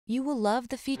You will love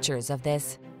the features of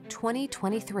this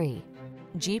 2023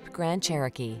 Jeep Grand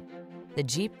Cherokee. The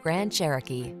Jeep Grand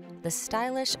Cherokee, the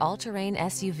stylish all-terrain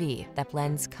SUV that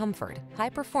blends comfort, high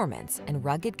performance, and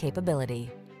rugged capability.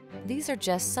 These are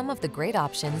just some of the great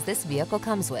options this vehicle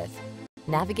comes with: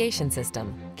 navigation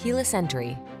system, keyless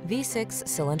entry, V6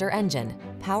 cylinder engine,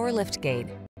 power liftgate,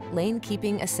 lane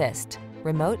keeping assist,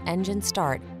 remote engine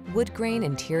start, wood grain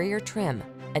interior trim,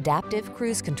 adaptive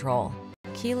cruise control,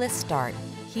 keyless start,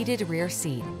 heated rear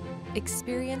seat.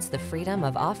 Experience the freedom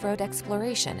of off-road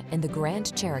exploration in the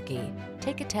Grand Cherokee.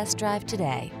 Take a test drive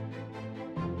today.